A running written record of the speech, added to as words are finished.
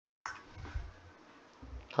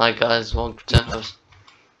Hi guys, welcome to this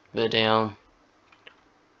video.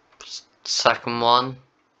 Second one.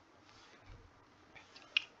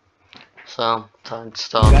 So, time to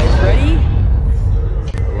start. You guys ready?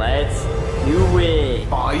 Let's do it.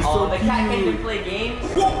 Oh, the cat came to play games.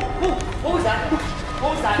 Whoa, whoa, what was that?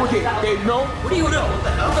 What was that? Okay, no. What are you doing? What the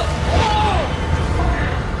hell?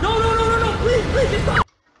 Oh! No, please, just stop.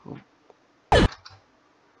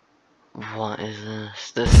 What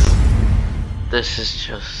is this? This is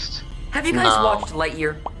just... Have you guys watched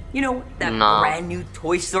Lightyear? You know, that brand new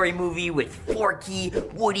Toy Story movie with Forky,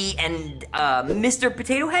 Woody, and Mr.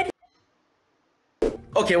 Potato Head?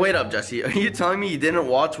 Okay, wait up, Jesse. Are you telling me you didn't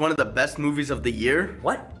watch one of the best movies of the year?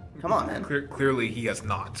 What? Come on, man. Clearly, he has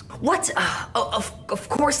not. What? Of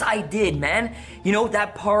course I did, man. You know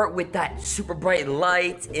that part with that super bright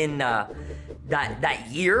light in that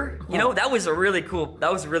year? You know, that was really cool.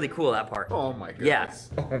 That was really cool, that part. Oh my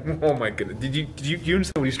goodness. Yeah. Oh my goodness. Did you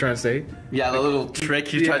understand what he's trying to say? Yeah, the little trick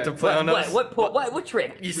he tried to play on us. What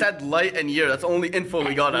trick? You said light and year. That's the only info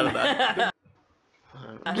we got out of that.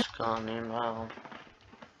 I'm just gone now.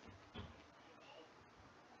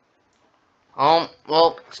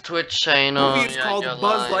 Well, it's Twitch channel. Movie is called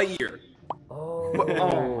Buzz Lightyear.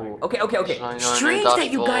 Oh. Okay. So Strange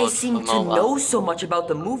that you guys seem to know so much about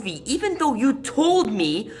the movie, even though you told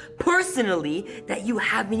me, personally, that you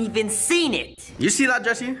haven't even seen it. You see that,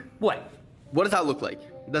 Jesse? What? What does that look like?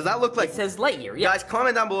 Does that look like... It says Lightyear, yeah. Guys,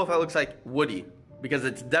 comment down below if that looks like Woody. Because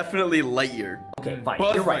it's definitely Lightyear. Okay, fine.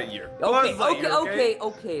 Buzz You're right. Lightyear. Okay, Buzz Lightyear,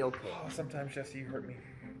 okay. Oh, sometimes, Jesse, you hurt me.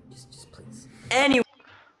 Just please. Anyways,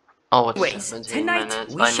 it's 17 tonight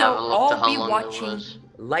minutes. we I shall never looked at all how be long it watching was.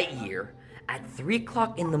 Lightyear at 3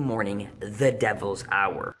 o'clock in the morning, the Devil's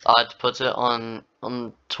Hour. I'd put it on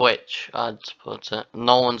Twitch. I'd put it.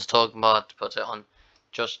 No one's talking about to put it on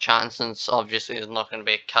Just Chatting, since obviously there's not going to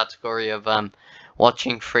be a category of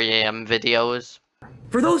watching 3 AM videos.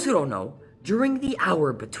 For those who don't know, during the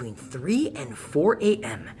hour between 3 and 4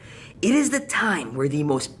 a.m., it is the time where the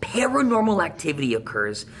most paranormal activity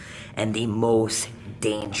occurs and the most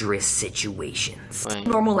dangerous situations. Wait.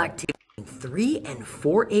 Normal activity between 3 and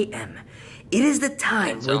 4 a.m. It is the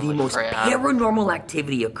time It's where the only most 3 hours. paranormal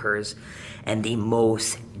activity occurs and the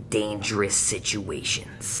most dangerous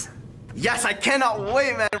situations. Yes, I cannot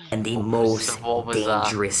wait, man. And the most what was that?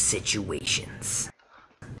 dangerous situations.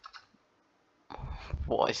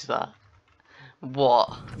 What is that?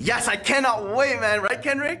 What? Yes, I cannot wait, man. Right,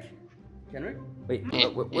 Kenrick? Kenrick? Wait,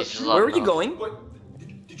 It's where are you locked going? What?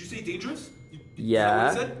 Did you say dangerous? Yeah.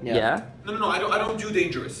 Is that what you said? Yeah. No, I don't do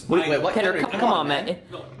dangerous. Wait, what? Kenrick, Kenrick, come on, man.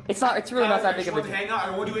 No. It's really not that big of a I just want to deal. hang out. I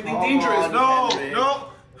don't want to do anything dangerous. No, Henry. no.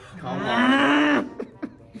 Come on.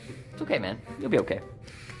 It's okay, man. You'll be okay.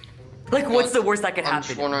 Like, what's the worst that could I'm happen?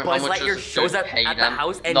 just wondering Buzz how much Lightyear does shows up pay at the them?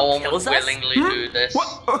 house and No one kills would us? willingly do this.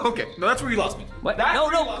 What? Okay, no, that's where you lost me. What? That's No,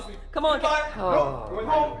 where you lost me. come on. Goodbye. Oh. No, going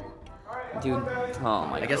home. Dude, oh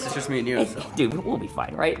my I guess it's just me and you. So. Dude, we'll be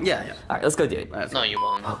fine, right? Yeah. Alright, let's go do it. That's No, you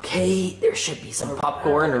won't. Okay, there should be some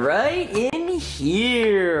popcorn right in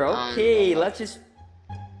here. Okay, let's just...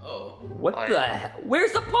 Oh. What the hell?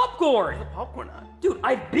 Where's the popcorn? Popcorn at? Dude,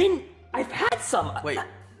 I've had some. Wait,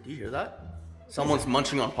 do you hear that? Someone's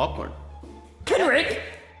munching on popcorn. Kenrick!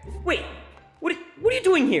 Wait, what are you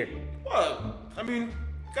doing here? What? I mean,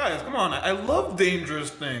 guys, come on. I love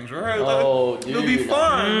dangerous things, right? Oh, It'll be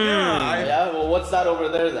fun. Yeah. Yeah, well, what's that over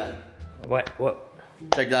there then? What?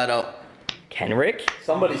 Check that out. Kenrick?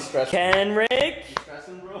 Somebody's stressing. Kenrick?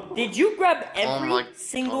 Stressing, bro. Did you grab every my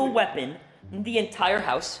single weapon in the entire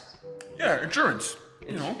house? Yeah, insurance.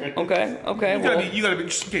 You know. Okay, well. You gotta be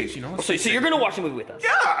just in case, you know. So you're gonna watch the movie with us?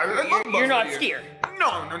 Yeah, I love You're not Buzz Lightyear. scared?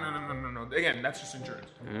 No. Again, that's just insurance.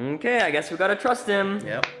 Okay, I guess we gotta trust him.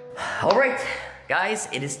 Yep. Alright, guys,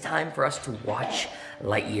 it is time for us to watch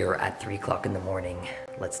Lightyear at 3 o'clock in the morning.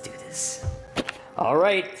 Let's do this.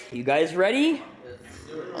 Alright, you guys ready?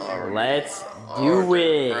 Let's do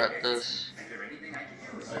it.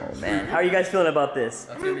 Oh man, how are you guys feeling about this?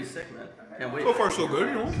 That's gonna be sick, man. Can't wait. So far, so good,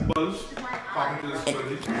 you know. Buzz. Talking to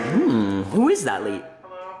this lady. Who is that lady?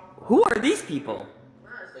 Who are these people?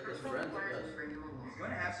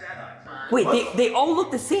 Wait, they all look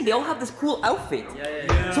the same. They all have this cool outfit.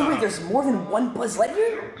 Yeah. So wait, there's more than one Buzz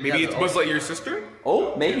Lightyear? Maybe it's Buzz Lightyear's sister?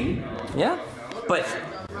 Oh, maybe. Yeah. But,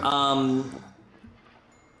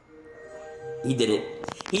 he did it.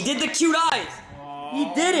 He did the cute eyes. He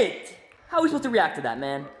did it. How are we supposed to react to that,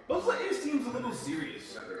 man? Buzz Lightyear seems a little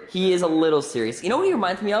serious. He is a little serious. You know what he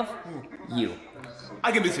reminds me of? You.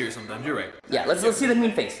 I can be serious sometimes, you're right. Yeah, let's see the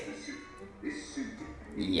mean face.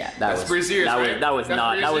 Yeah, That's pretty serious, right? That was That's not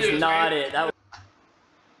pretty that was serious, not right? it. That was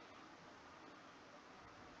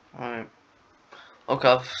Alright.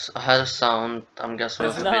 Okay, I had a sound. I'm guessing it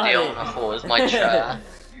was a That's video. not it. I thought it was my chair.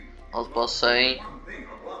 I was about to say.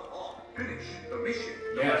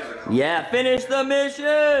 Yeah, finish the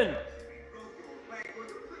mission!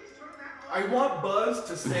 I want Buzz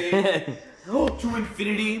to say to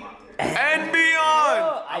infinity and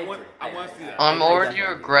beyond. I want to see that. I'm already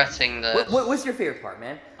regretting this. What's your favorite part,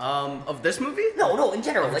 man? Of this movie? No, in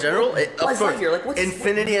general. In like, general, Buzz of course. Lightyear, like, what's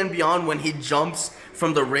Infinity and Beyond when he jumps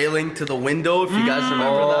from the railing to the window. If you guys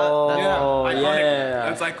remember that. Yeah, Oh, iconic. yeah.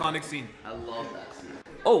 That's iconic scene. I love that scene.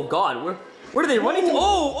 Oh God, where are they running to?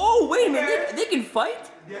 Oh, wait a minute, they can fight?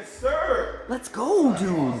 Yes, sir. Let's go,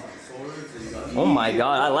 dude. Oh my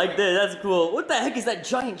God, I like this. That's cool. What the heck is that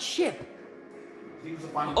giant ship?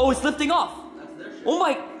 Oh, it's lifting off. Oh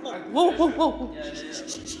my! Whoa!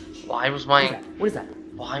 Why was my What is that?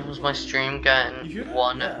 Why was my stream getting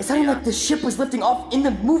one? It sounded like the ship was lifting off in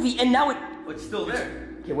the movie, and now it. But still there.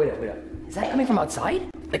 Okay, wait up. Is that coming from outside?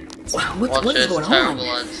 Like, Watch what is this going terrible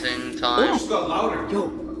on? editing time. Just got louder. Yo,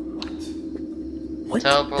 what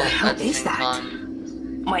Terrible the hell editing is that?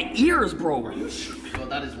 time. My ears, bro. Bro,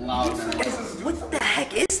 that is loud, man. What the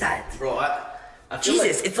heck is that? Bro, I feel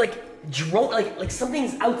Jesus, it's like drone, like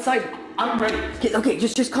something's outside. I'm ready. Okay,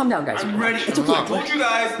 just calm down, guys. I'm ready. It's okay. I told you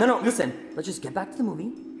guys. No, listen. Let's just get back to the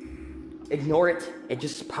movie. Ignore it. It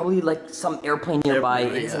just probably like some airplane nearby.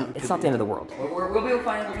 Airplane, It isn't. yeah. It's not the end of the world. We'll be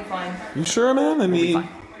fine. We'll be fine. You sure, man? I mean,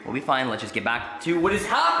 We'll be fine. Let's just get back to what is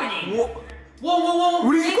happening. whoa. Whoa!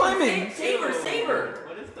 What are you climbing? Save her!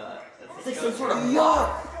 What is that? It's like some sort of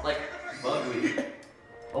rock. Like. Bugly.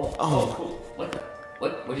 Oh, cool. What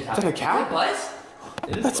just happened? that a cat? Is that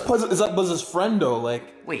Buzz? That's Buzz. Is that Buzz's friend though? Like,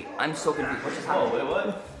 Wait, I'm so confused. What just happened? Wait,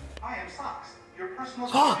 what? I am Socks, your personal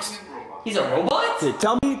Socks? companion robot. He's a robot?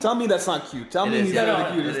 hey, tell me that's not cute. Tell me is, he's yeah. not No,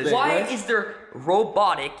 the cutest it is. thing. Why right? is there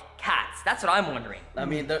robotic cats? That's what I'm wondering. I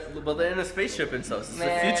mean, they're in a spaceship and stuff. It's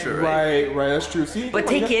Man. the future, right? Right, that's true. See, But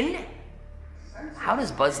take in, how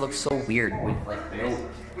does Buzz look so weird with like no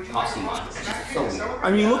costume on? It's just so weird.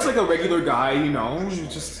 I mean, he looks like a regular guy, you know.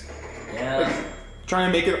 He's just Yeah.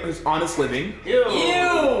 trying to make it his honest living. Ew!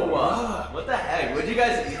 What the heck? Would you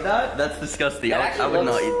guys eat that? That's disgusting. That I would actually not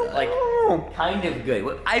looks eat that. like kind of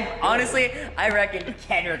good. I reckon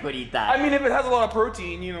Kendrick would eat that. I mean, if it has a lot of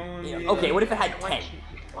protein, you know. Yeah, okay, what if it had 10?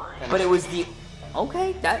 But it was the.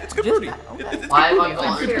 Okay, that. It's good just protein. that- okay. Why have I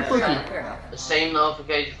Fair got enough, fair enough. the same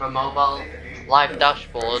notification for mobile live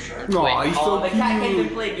dashboard? and Aw, Twitch? he's Oh, so the cat can't even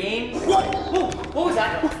cute. play games? What was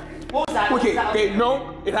that? What was that? Okay, What was that?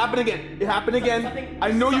 no, it happened again. It happened again. Something-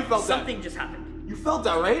 I know you felt that. Something just happened. You felt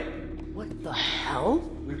that, right? What the hell?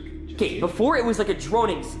 Okay, before it was like a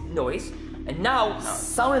droning noise, and now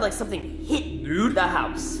sounded like something hit Dude. the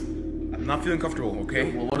house. I'm not feeling comfortable.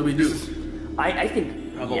 Okay. Well, what do we do? I think.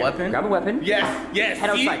 Grab a weapon? Grab a weapon. Yes.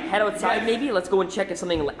 Head see? outside. Head outside, Yes. maybe. Let's go and check if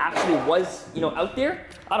something actually was, out there.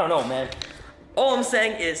 I don't know, man. All I'm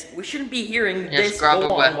saying is we shouldn't be hearing Yes, this grab go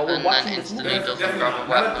a on weapon while we're and watching then this instantly movie. doesn't grab a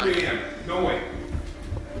Not at weapon. 3 a.m. No way.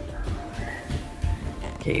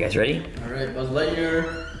 Okay, you guys ready? Alright, Buzz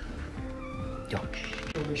Lightyear. Yo.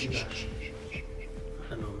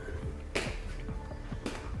 I know, man.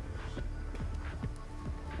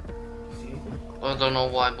 I don't know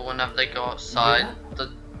why, but whenever they go outside,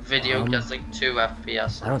 the video gets like 2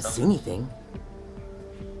 FPS. I don't see anything.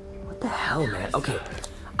 What the hell, man? Okay.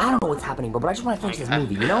 I don't know what's happening, but I just want to finish this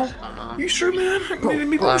movie, you know? I don't know. You sure, man?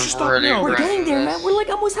 Maybe we I'm should stop really now. We're regretting getting there, this. man. We're like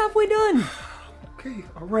almost halfway done. Okay,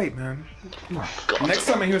 alright, man. Next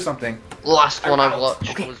time I hear something. Last one I watched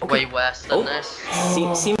Okay, was okay. way worse than Oh. this.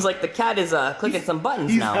 Seems like the cat is clicking some buttons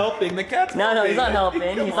He's now. helping. The cat's No, he's not helping.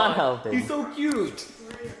 helping. Come He's not on. helping. He's so cute.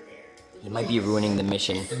 He might be ruining the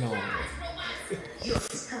mission.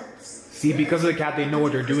 See, because of the cat, they know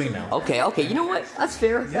what they're doing now. Okay, you know what? That's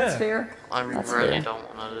fair. That's Yeah. fair. I That's really fair.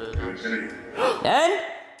 don't want to do this. And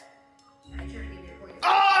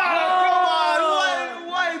Oh,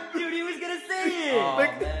 what? dude, he was gonna say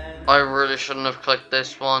it. I really shouldn't have clicked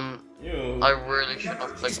this one. I really shouldn't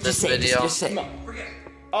have clicked this Just say it. video. Just say it.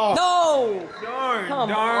 Oh, No! darn, Come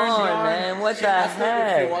darn, on, darn. man. What the He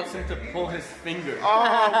heck? wants him to pull his finger. Oh,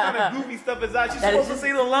 what kind of goofy stuff is that? She's That supposed is to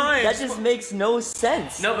say the line. That just makes no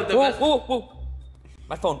sense. No, but the whoa, best- whoa.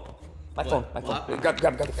 My phone. My phone. Grab the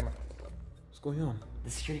camera. What's going on?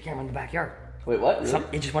 The security camera in the backyard. Wait, what?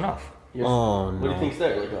 It just went off. Oh, What do you think's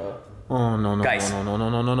there? Like, Oh, no, Guys.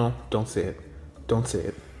 no. Don't say it. Don't say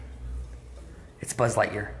it. It's Buzz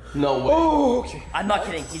Lightyear. no way. Oh, okay. I'm not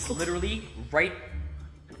kidding. He's literally right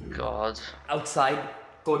God. outside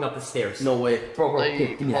going up the stairs. No way. Bro, They here,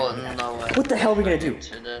 give me put that. no way What the hell are we gonna do?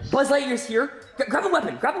 to this. Buzz Lightyear's here. Grab a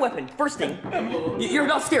weapon. Grab a weapon. First thing. You're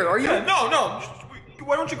not scared, are you? No.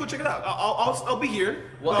 why don't you go check it out? I'll be here.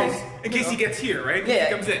 In case he gets here, right? Yeah.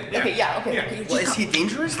 He comes in. Yeah. Okay, yeah, okay. Yeah. Okay, Well, is he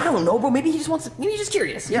dangerous? I don't know, bro. Maybe he just wants. Maybe he's just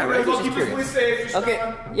curious. Yeah, right. We'll keep this place safe. Okay.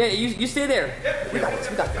 Yeah, you stay there. Yep. We got this.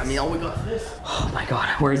 We got this. I mean, all we got is this. Oh my God,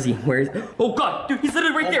 where is he? Where is? Oh God, dude, he's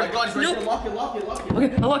literally right there. Oh my God, he's right Look. there. Lock it, lock it, lock it.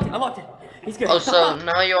 Okay, I locked it. He's good. Oh, so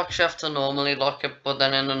now you actually have to normally lock it, but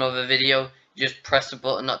then in another video, you just press the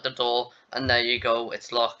button at the door, and there you go,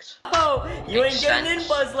 it's locked. Oh, you ain't Makes getting in, sense.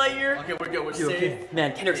 Buzz Lightyear. Okay, we're good. We're Dude, safe. okay.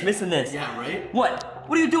 Man, Kendrick's missing this. Yeah, right? What?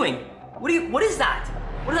 What are you doing? What is that?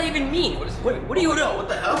 What does that even mean? What are you doing? What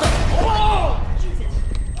the hell? Oh! Jesus!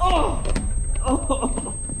 Oh!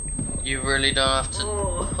 Oh! You really don't have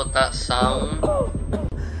to put that sound.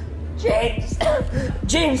 James!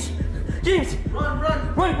 James! James!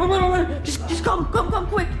 Run! Just come,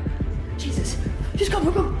 quick! Jesus! Just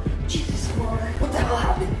come! Jesus! What the hell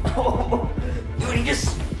happened? Oh, dude, he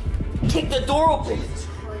just kicked the door open.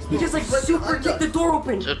 He just like super kicked the door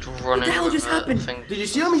open. Just What running the hell with just a happened? thing. Did you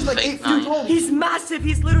see him? He's like 8 Fake feet knife. tall. He's massive.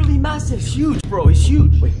 He's literally massive. He's huge, bro. He's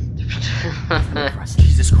huge. Wait.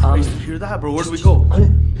 Jesus Christ. You hear that, bro? Where do we go?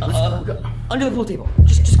 Under the pool table.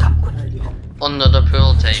 Just come. Quick. Under the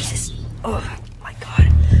pool table. Jesus. Oh my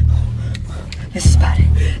God. This is bad.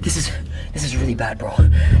 This is really bad, bro.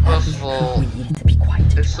 First of all, We need it to be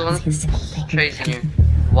quiet. if someone's chasing you,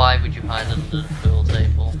 why would you hide under the pool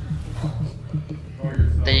table?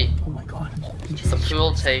 Oh my God. The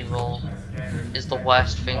pool table is the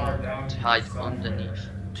worst thing to hide underneath.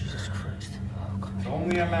 Jesus Christ. It's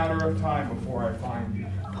only a matter of time before I find you.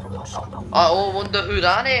 I wonder who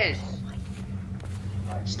that is.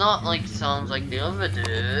 It's not like sounds like the other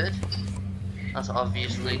dude. That's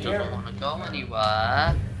obviously doesn't want to go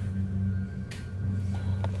anywhere.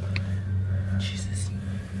 Jesus.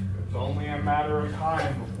 It's only a matter of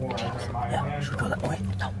time before I get my hands Go that way.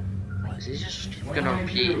 No. Is he just gonna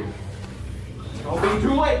repeat? Don't be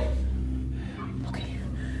too late.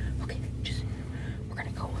 Okay. Just we're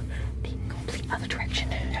gonna go the complete other direction.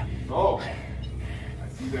 Oh, I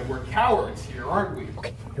see that we're cowards here, aren't we?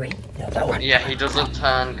 Okay. You ready? Yeah. Run. Yeah, he doesn't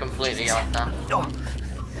turn completely off then. No.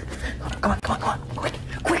 Come on. Quick.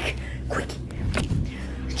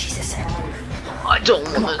 Jesus. I don't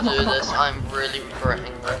want to do this. I'm really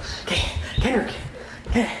regretting this. Okay.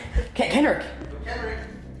 Kendrick.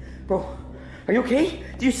 Bro, are you okay?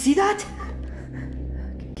 Do you see that?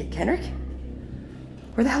 Kendrick?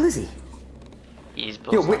 Where the hell is he? He's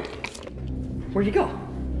Yo, buzzing. wait. Where'd he go?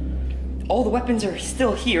 All the weapons are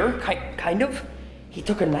still here, kind of. He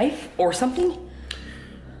took a knife or something?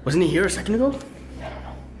 Wasn't he here a second ago?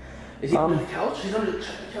 Is he on the couch? He's under the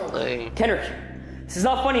couch. Like, Kendrick, this is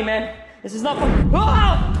not funny, man. This is not funny.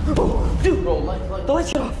 Ah! Oh, dude, Bro, light. the lights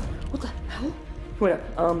shut off. What the hell? Wait,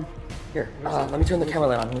 here. Let me turn the camera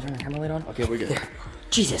light on. Okay, we're good. There.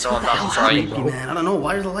 Jesus, No, what the hell that's happened, right. bro? Man, I don't know.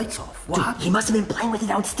 Why are the lights off? What Dude, happened? he must have been playing with it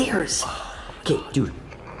downstairs. Okay, dude.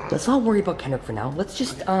 Let's not worry about Kendrick for now. Let's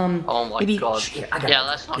just oh my maybe, god. Here, I got Yeah, it.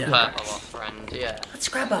 let's not hurt our friend. Yeah. Let's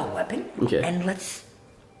grab a weapon Okay. and let's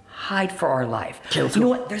hide for our life. Okay, let's You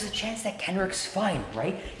know go. what? There's a chance that Kendrick's fine,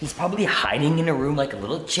 right? He's probably hiding in a room like a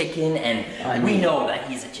little chicken, and we know that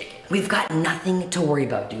he's a chicken. We've got nothing to worry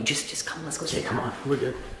about, dude. Just come. Let's go. Okay, come on. We're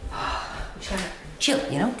good. Just gotta chill,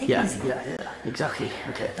 you know? Take it easy. Yeah. Exactly.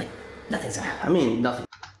 Okay. Like nothing's gonna happen. I mean, nothing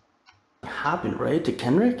happened, right, to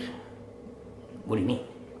Kendrick? What do you mean?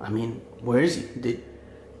 I mean, where is he? Did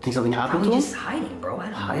think something happened Probably to him? just hiding, bro. I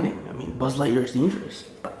don't know. Hiding. I mean, Buzz Lightyear is dangerous.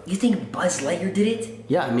 But you think Buzz Lightyear did it?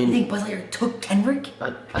 Yeah, I You mean, think Buzz Lightyear took Kendrick?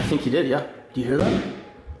 I think he did. Yeah. Do you hear that?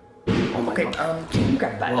 Oh my Okay, god. can you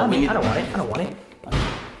grab that? Well, I mean, we- I don't want it.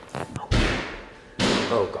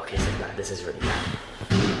 Oh, God, okay, this is bad. This is really bad.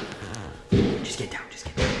 Just get down.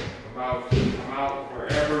 I'm out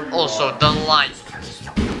wherever you Also, are. the light.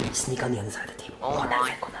 Yo, sneak on the other side of the table. Oh Go on that my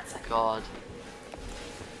side, go on that side. god.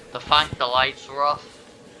 The fact the lights were off,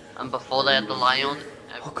 and before they had the light on,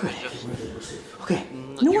 Oh, good. everything was just Okay,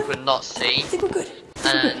 you know you what? could not I see. think we're good.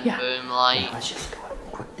 And then Yeah. boom light. Let's just go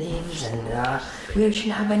quick things and we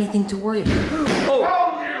shouldn't have anything to worry about.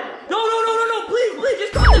 Oh! No, please,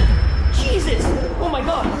 just go! Jesus! Oh my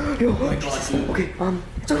god! Yo,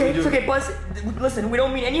 okay, it's okay, Buzz. Listen, we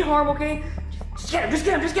don't mean any harm, okay? Just get him.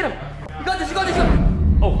 You got this.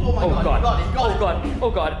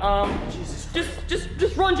 Oh god.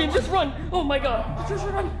 Just run, James, just run. Oh my god. Just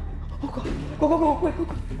run. Oh god. Go, quick.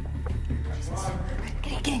 Jesus.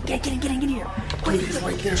 Get in here. Quick. He's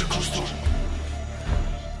right there. Close door.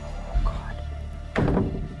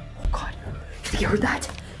 Oh god. You think you heard that?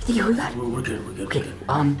 We're good. Okay,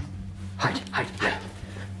 hide.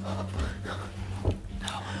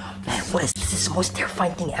 Man, this is the most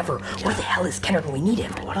terrifying thing ever. Where the hell is Kendrick when we need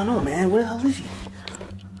him? I don't know, man. Where the hell is he?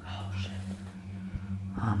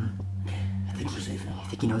 I think we're safe now. You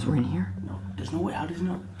think he knows we're in here? No, there's no way. How does he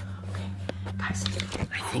know? Okay, guys,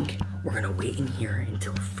 I think we're gonna wait in here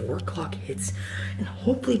until 4 o'clock hits, and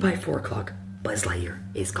hopefully by 4 o'clock, Buzz Lightyear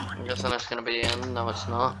is gone. I'm guessing it's gonna be in. No, it's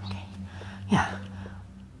not. Okay. Yeah.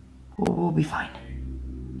 We'll be fine.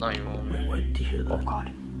 No, you won't. Wait, what? Do you hear that? Oh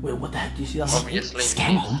God. Wait, what the heck? Do you see that? Obviously,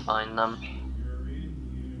 Scanning. we need to find them.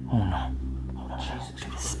 Oh no. Oh no. Jesus,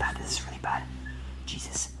 this is bad. This is really bad.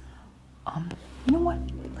 Jesus. You know what?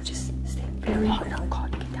 Let's just stay very. Oh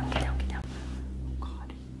God. Get down. Get down. Get down. Oh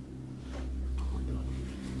God.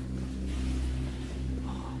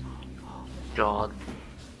 God.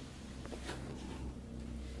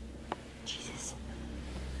 Jesus.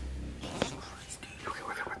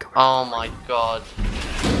 Oh my God.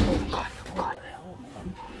 Oh God. Oh God.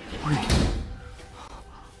 We're in.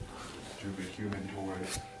 Stupid human toy.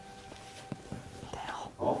 What the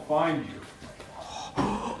hell? I'll find you.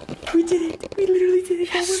 We did it! We literally did it!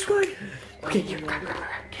 Yes. Oh my God! Okay, here, grab.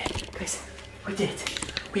 Okay, guys, we did it.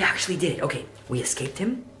 We actually did it. Okay, we escaped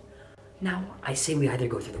him. Now, I say we either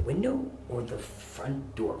go through the window or the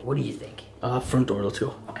front door. What do you think? Front door, let's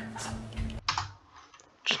go. Okay, let's go.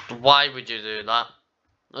 Just why would you do that?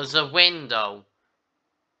 There's a window,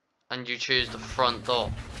 and you choose the front door.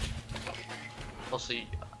 Also,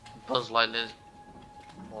 Buzz Lightyear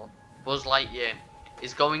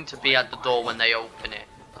is going to be at the door when they open it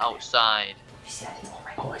outside. You see that thing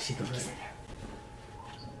right? Oh, I see the red.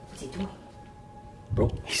 What's he doing? Bro,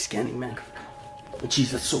 he's scanning, man.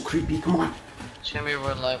 Jeez, that's so creepy. Come on. It's gonna be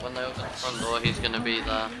real like when they open the front door, he's gonna be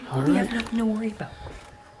there. We have nothing to worry about.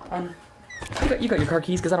 You got your car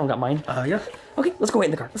keys because I don't got mine. Yeah. Okay, let's go wait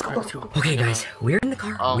in the car. Let's go. Let's go. Okay, guys, we're in the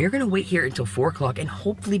car. Oh. We're gonna wait here until 4 o'clock, and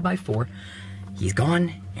hopefully by 4, he's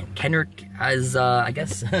gone, and Kendrick has, I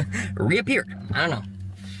guess, reappeared. I don't know.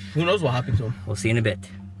 Who knows what happened to him? We'll see in a bit.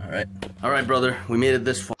 All right, brother. We made it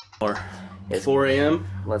this far. It's 4 a.m.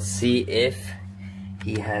 Let's see if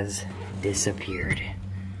he has disappeared.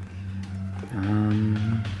 I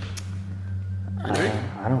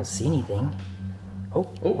don't see anything.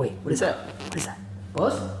 Oh, wait, what is that? What is that?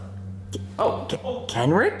 Buzz?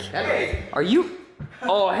 Kenrick? Hey! Are you?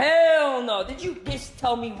 Oh, hell no. Did you just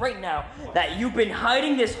tell me right now that you've been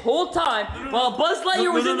hiding this whole time while Buzz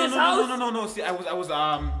Lightyear was in this house? No. See, I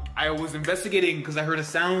was investigating because I heard a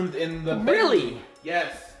sound in the bedroom. Really?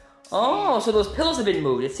 Yes. Oh, so those pillows have been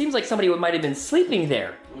moved. It seems like somebody might have been sleeping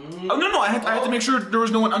there. Oh no, I had to make sure there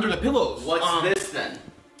was no one under the pillows. What's this then?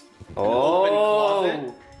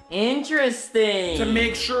 Oh, interesting. To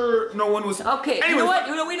make sure no one was. Okay, you Anyways, know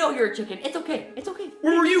what? We know you're a chicken. It's okay. It's okay.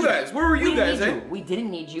 Where were you guys? Where were you guys? Eh? We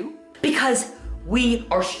didn't need you. Because we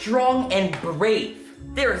are strong and brave.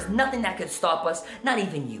 There is nothing that could stop us, not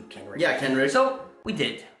even you, Kenrick. Yeah, Kenrick. So, we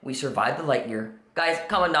did it. We survived the Lightyear. Guys,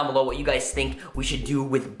 comment down below what you guys think we should do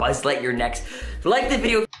with Buzz Lightyear next. Like the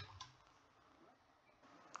video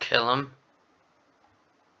Kill him.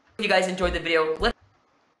 if you guys enjoyed the video.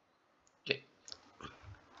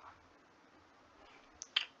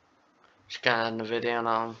 Just gonna end the video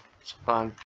now. It's fine.